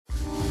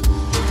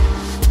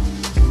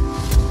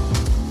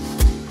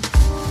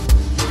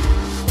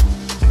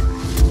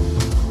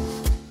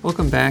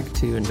Welcome back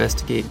to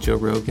Investigate Joe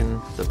Rogan,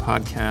 the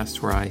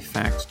podcast where I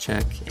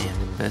fact-check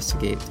and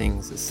investigate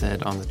things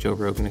said on the Joe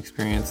Rogan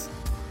Experience.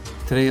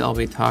 Today I'll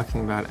be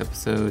talking about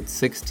episode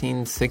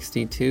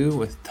 1662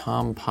 with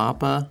Tom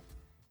Papa.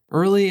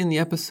 Early in the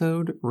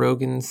episode,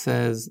 Rogan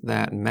says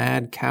that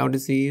mad cow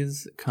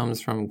disease comes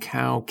from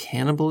cow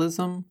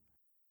cannibalism,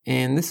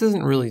 and this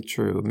isn't really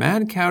true.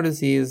 Mad cow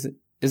disease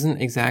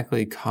isn't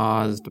exactly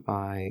caused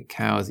by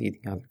cows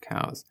eating other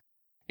cows.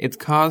 It's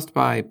caused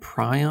by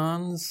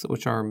prions,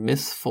 which are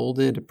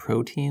misfolded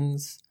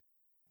proteins.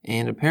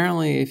 And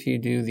apparently if you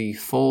do the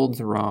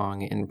folds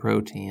wrong in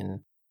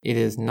protein, it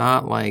is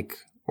not like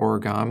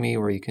origami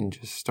where you can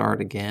just start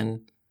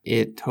again.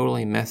 It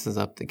totally messes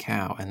up the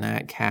cow, and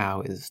that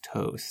cow is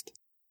toast.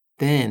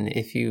 Then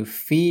if you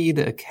feed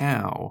a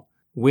cow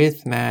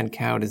with mad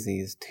cow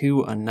disease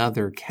to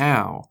another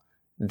cow,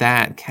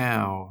 that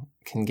cow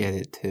can get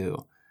it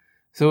too.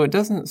 So it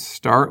doesn't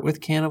start with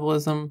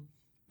cannibalism,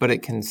 but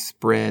it can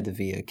spread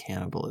via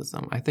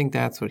cannibalism. I think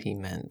that's what he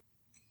meant.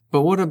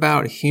 But what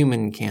about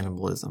human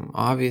cannibalism?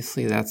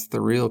 Obviously, that's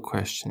the real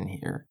question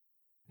here.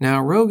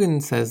 Now, Rogan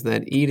says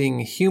that eating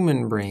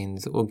human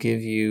brains will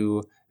give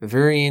you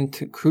variant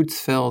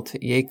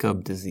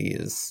Creutzfeldt-Jakob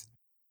disease.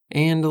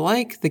 And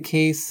like the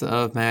case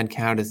of mad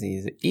cow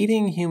disease,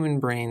 eating human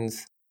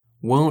brains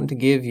won't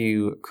give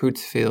you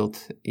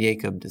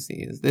Creutzfeldt-Jakob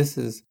disease. This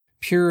is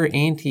pure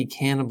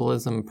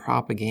anti-cannibalism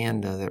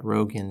propaganda that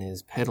Rogan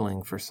is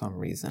peddling for some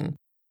reason.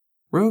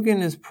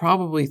 Rogan is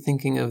probably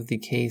thinking of the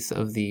case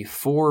of the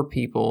 4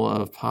 people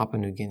of Papua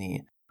New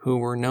Guinea who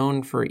were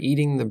known for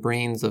eating the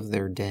brains of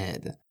their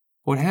dead.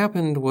 What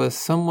happened was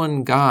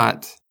someone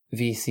got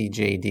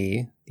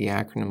VCJD, the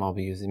acronym I'll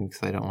be using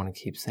because I don't want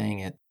to keep saying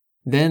it.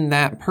 Then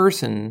that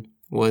person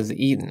was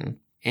eaten,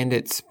 and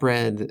it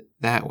spread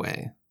that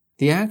way.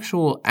 The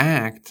actual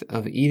act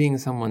of eating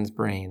someone's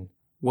brain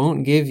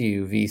won't give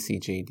you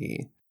VCJD.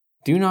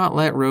 Do not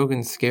let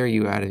Rogan scare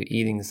you out of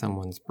eating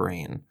someone's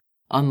brain,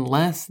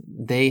 unless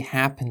they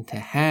happen to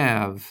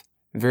have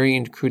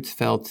variant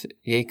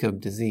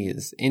Creutzfeldt-Jakob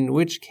disease, in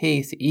which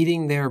case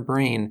eating their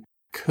brain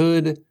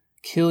could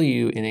kill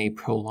you in a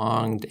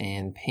prolonged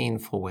and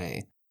painful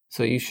way.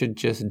 So you should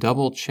just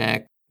double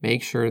check,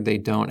 make sure they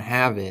don't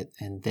have it,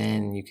 and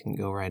then you can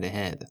go right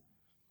ahead.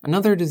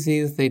 Another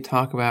disease they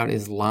talk about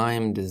is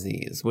Lyme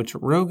disease, which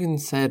Rogan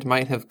said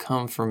might have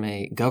come from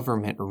a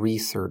government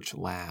research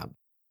lab.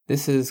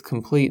 This is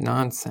complete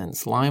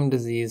nonsense. Lyme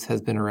disease has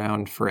been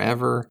around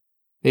forever.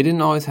 They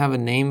didn't always have a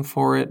name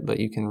for it, but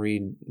you can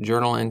read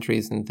journal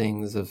entries and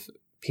things of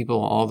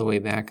people all the way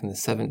back in the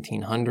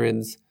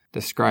 1700s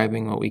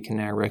describing what we can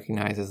now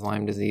recognize as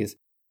Lyme disease.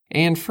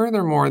 And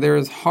furthermore, there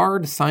is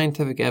hard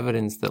scientific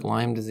evidence that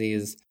Lyme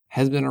disease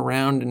has been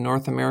around in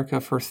North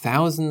America for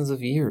thousands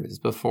of years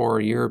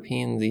before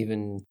Europeans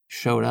even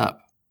showed up.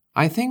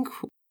 I think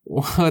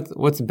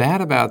what's bad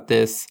about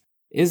this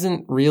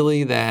isn't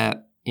really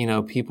that,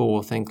 people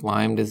will think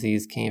Lyme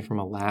disease came from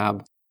a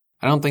lab.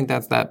 I don't think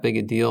that's that big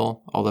a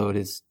deal, although it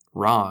is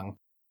wrong.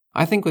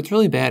 I think what's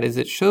really bad is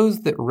it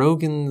shows that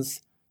Rogan's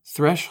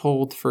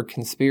threshold for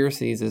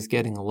conspiracies is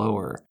getting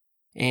lower.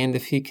 And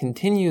if he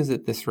continues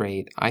at this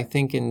rate, I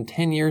think in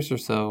 10 years or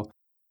so,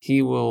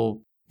 he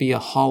will be a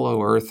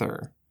hollow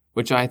earther,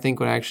 which I think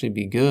would actually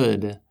be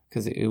good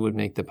because it would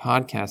make the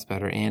podcast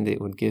better and it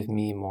would give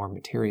me more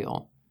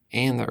material.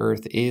 And the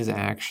earth is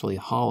actually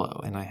hollow,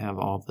 and I have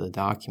all the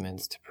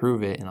documents to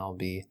prove it, and I'll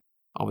be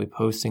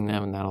posting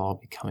them, and that'll all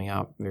be coming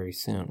out very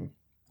soon.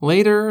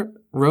 Later,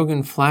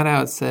 Rogan flat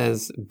out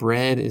says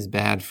bread is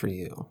bad for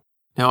you.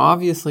 Now,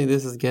 obviously,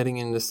 this is getting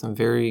into some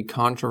very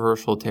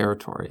controversial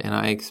territory, and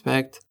I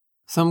expect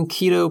some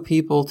keto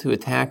people to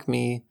attack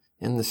me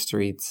in the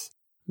streets.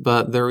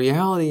 But the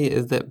reality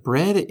is that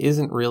bread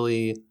isn't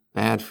really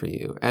bad for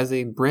you. As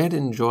a bread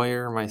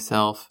enjoyer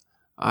myself,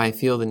 I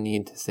feel the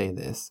need to say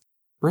this.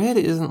 Bread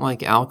isn't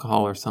like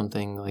alcohol or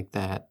something like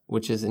that,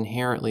 which is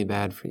inherently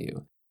bad for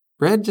you.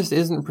 Bread just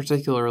isn't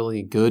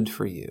particularly good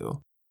for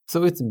you.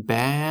 So it's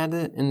bad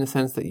in the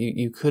sense that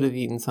you could have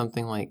eaten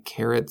something like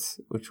carrots,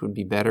 which would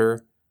be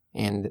better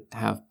and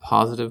have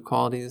positive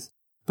qualities.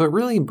 But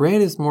really,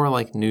 bread is more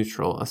like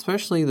neutral,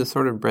 especially the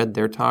sort of bread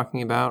they're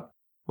talking about,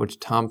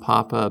 which Tom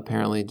Papa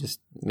apparently just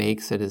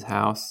makes at his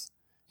house,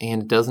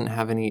 and doesn't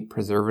have any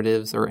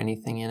preservatives or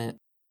anything in it.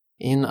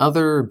 In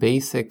other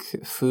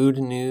basic food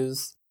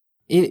news,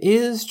 it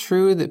is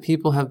true that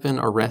people have been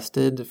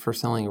arrested for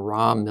selling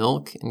raw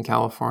milk in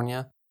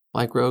California,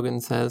 like Rogan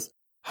says.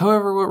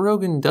 However, what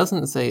Rogan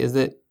doesn't say is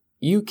that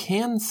you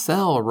can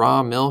sell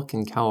raw milk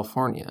in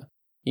California.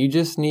 You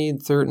just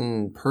need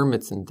certain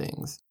permits and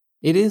things.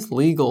 It is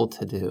legal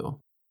to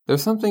do.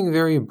 There's something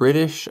very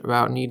British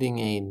about needing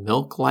a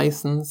milk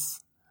license,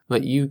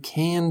 but you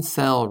can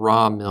sell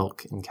raw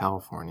milk in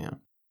California.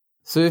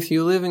 So if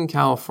you live in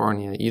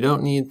California, you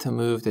don't need to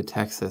move to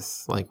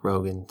Texas like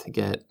Rogan to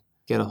get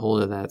a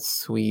hold of that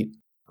sweet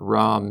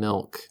raw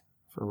milk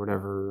for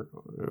whatever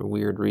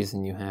weird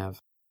reason you have.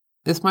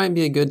 This might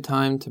be a good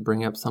time to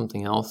bring up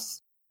something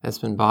else that's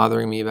been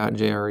bothering me about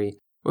JRE,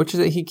 which is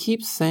that he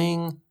keeps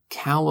saying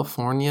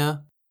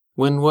California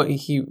when what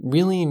he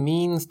really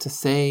means to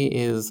say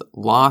is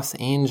Los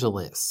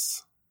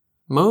Angeles.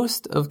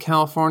 Most of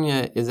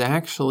California is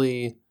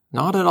actually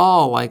not at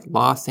all like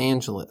Los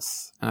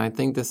Angeles, and I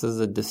think this is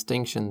a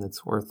distinction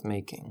that's worth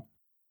making.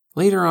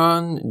 Later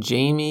on,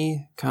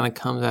 Jamie kind of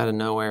comes out of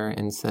nowhere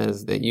and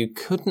says that you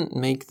couldn't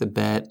make the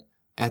bet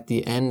at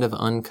the end of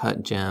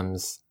Uncut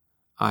Gems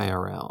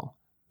IRL,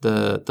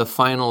 the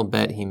final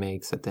bet he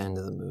makes at the end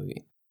of the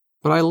movie.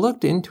 But I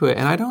looked into it,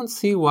 and I don't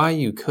see why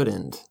you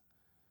couldn't.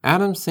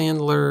 Adam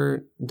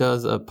Sandler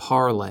does a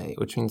parlay,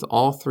 which means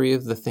all three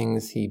of the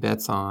things he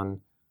bets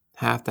on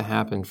have to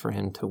happen for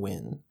him to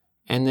win.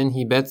 And then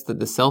he bets that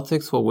the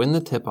Celtics will win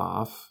the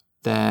tip-off,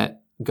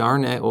 that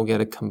Garnett will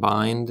get a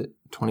combined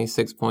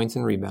 26 points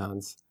and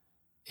rebounds,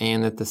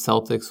 and that the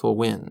Celtics will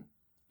win.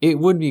 It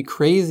would be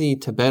crazy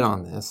to bet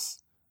on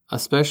this,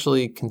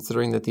 especially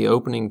considering that the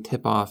opening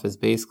tip-off is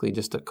basically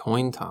just a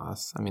coin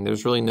toss. I mean,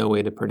 there's really no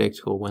way to predict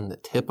who will win the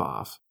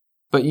tip-off.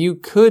 But you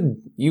could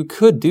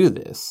do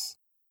this.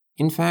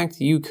 In fact,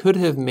 you could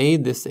have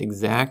made this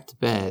exact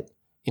bet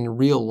in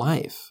real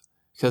life,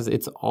 because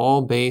it's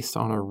all based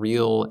on a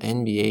real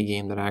NBA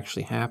game that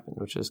actually happened,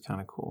 which is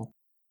kind of cool.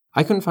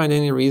 I couldn't find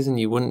any reason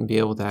you wouldn't be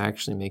able to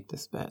actually make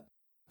this bet.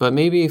 But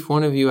maybe if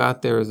one of you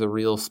out there is a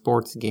real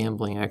sports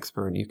gambling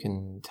expert, you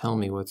can tell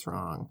me what's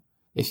wrong.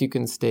 If you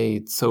can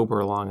stay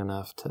sober long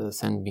enough to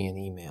send me an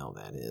email,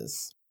 that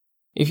is.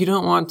 If you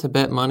don't want to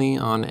bet money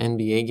on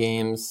NBA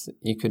games,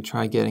 you could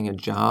try getting a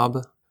job.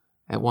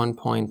 At one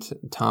point,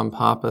 Tom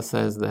Papa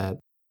says that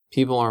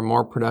people are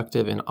more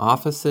productive in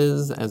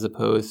offices as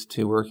opposed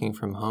to working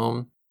from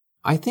home.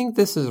 I think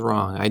this is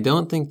wrong. I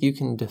don't think you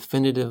can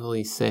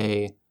definitively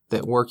say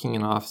that working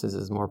in offices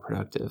is more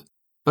productive.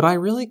 But I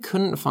really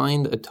couldn't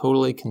find a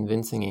totally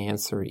convincing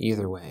answer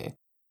either way.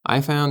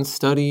 I found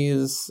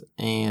studies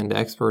and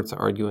experts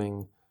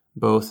arguing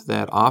both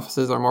that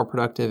offices are more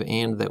productive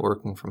and that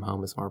working from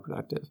home is more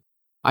productive.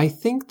 I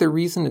think the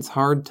reason it's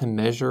hard to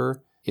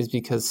measure is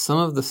because some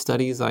of the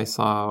studies I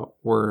saw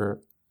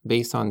were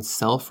based on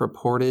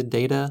self-reported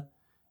data,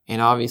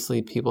 and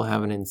obviously people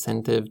have an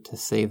incentive to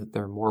say that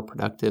they're more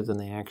productive than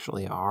they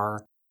actually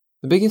are.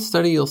 The biggest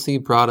study you'll see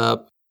brought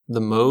up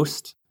the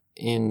most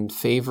in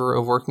favor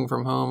of working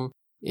from home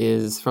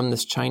is from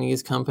this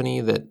Chinese company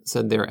that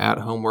said their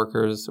at-home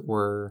workers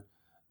were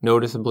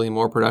noticeably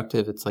more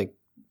productive. It's like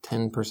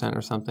 10%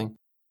 or something.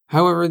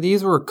 However,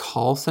 these were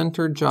call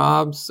center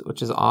jobs,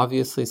 which is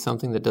obviously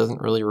something that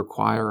doesn't really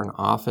require an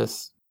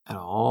office at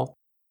all.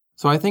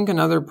 So I think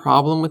another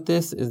problem with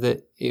this is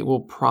that it will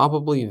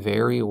probably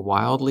vary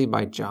wildly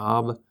by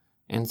job,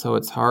 and so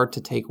it's hard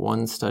to take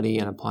one study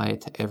and apply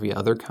it to every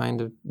other kind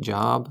of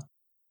job.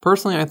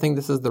 Personally, I think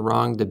this is the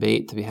wrong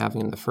debate to be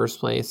having in the first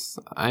place.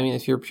 I mean,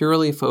 if you're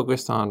purely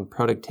focused on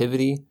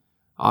productivity,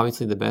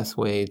 obviously the best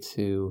way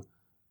to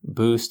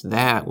boost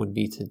that would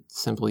be to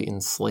simply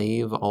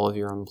enslave all of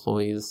your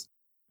employees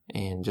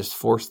and just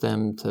force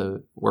them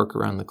to work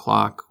around the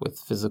clock with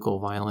physical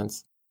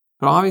violence.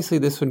 But obviously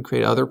this would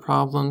create other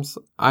problems.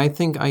 I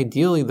think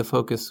ideally the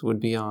focus would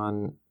be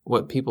on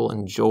what people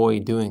enjoy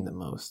doing the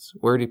most.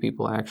 Where do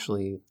people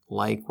actually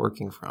like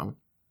working from?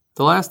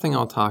 The last thing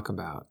I'll talk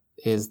about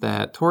is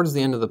that towards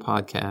the end of the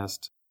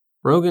podcast,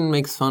 Rogan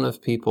makes fun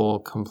of people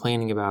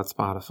complaining about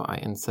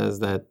Spotify and says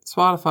that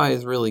Spotify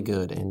is really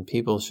good and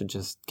people should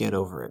just get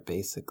over it,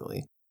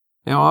 basically.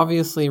 Now,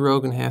 obviously,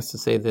 Rogan has to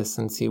say this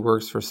since he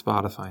works for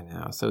Spotify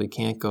now, so he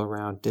can't go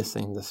around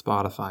dissing the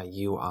Spotify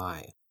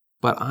UI.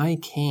 But I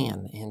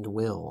can and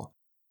will.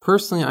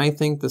 Personally, I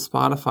think the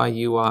Spotify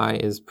UI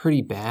is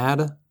pretty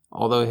bad,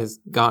 although it has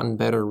gotten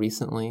better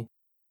recently.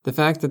 The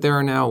fact that there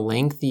are now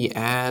lengthy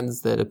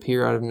ads that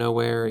appear out of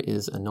nowhere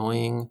is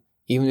annoying.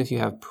 Even if you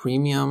have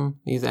premium,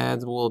 these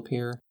ads will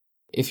appear.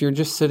 If you're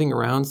just sitting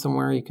around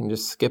somewhere, you can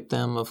just skip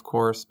them, of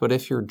course. But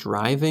if you're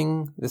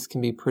driving, this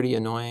can be pretty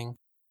annoying.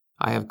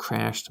 I have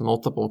crashed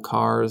multiple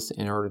cars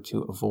in order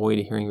to avoid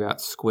hearing about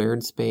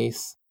squared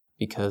space,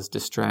 because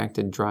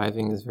distracted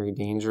driving is very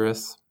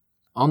dangerous.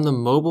 On the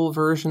mobile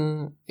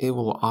version, it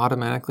will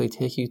automatically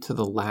take you to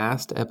the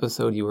last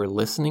episode you were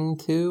listening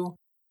to,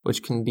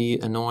 which can be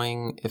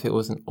annoying if it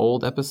was an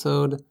old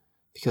episode,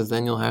 because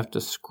then you'll have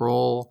to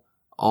scroll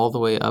all the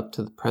way up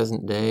to the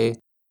present day,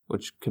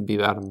 which could be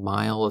about a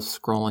mile of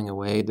scrolling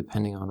away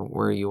depending on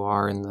where you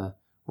are in the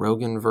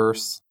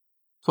Rogan-verse.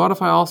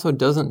 Spotify also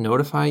doesn't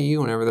notify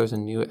you whenever there's a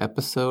new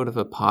episode of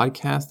a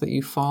podcast that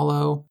you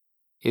follow.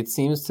 It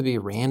seems to be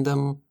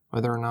random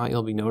whether or not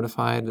you'll be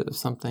notified of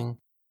something.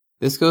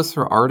 This goes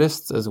for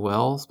artists as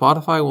well.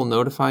 Spotify will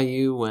notify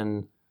you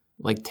when,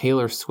 like,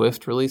 Taylor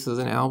Swift releases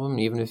an album,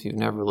 even if you've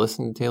never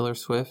listened to Taylor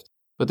Swift.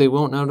 But they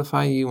won't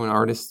notify you when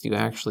artists you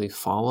actually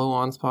follow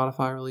on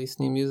Spotify release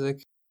new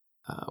music.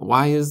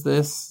 Why is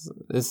this?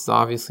 This is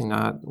obviously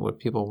not what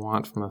people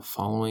want from a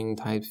following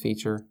type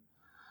feature.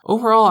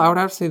 Overall, I would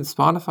have to say that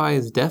Spotify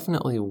is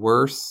definitely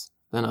worse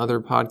than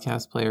other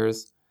podcast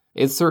players.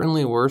 It's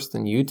certainly worse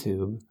than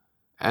YouTube.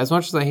 As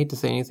much as I hate to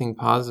say anything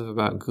positive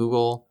about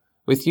Google,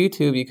 with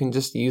YouTube you can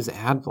just use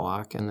ad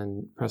block and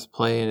then press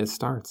play and it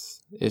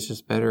starts. It's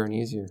just better and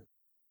easier.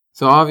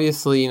 So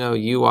obviously,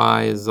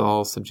 UI is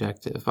all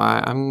subjective.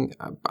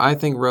 I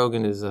think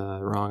Rogan is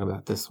wrong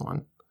about this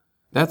one.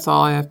 That's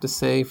all I have to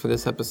say for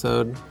this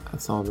episode.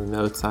 That's all the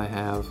notes I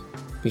have.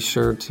 Be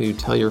sure to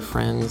tell your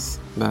friends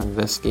about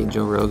Investigate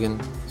Joe Rogan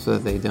so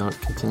that they don't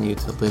continue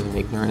to live in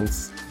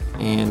ignorance.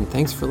 And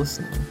thanks for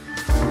listening.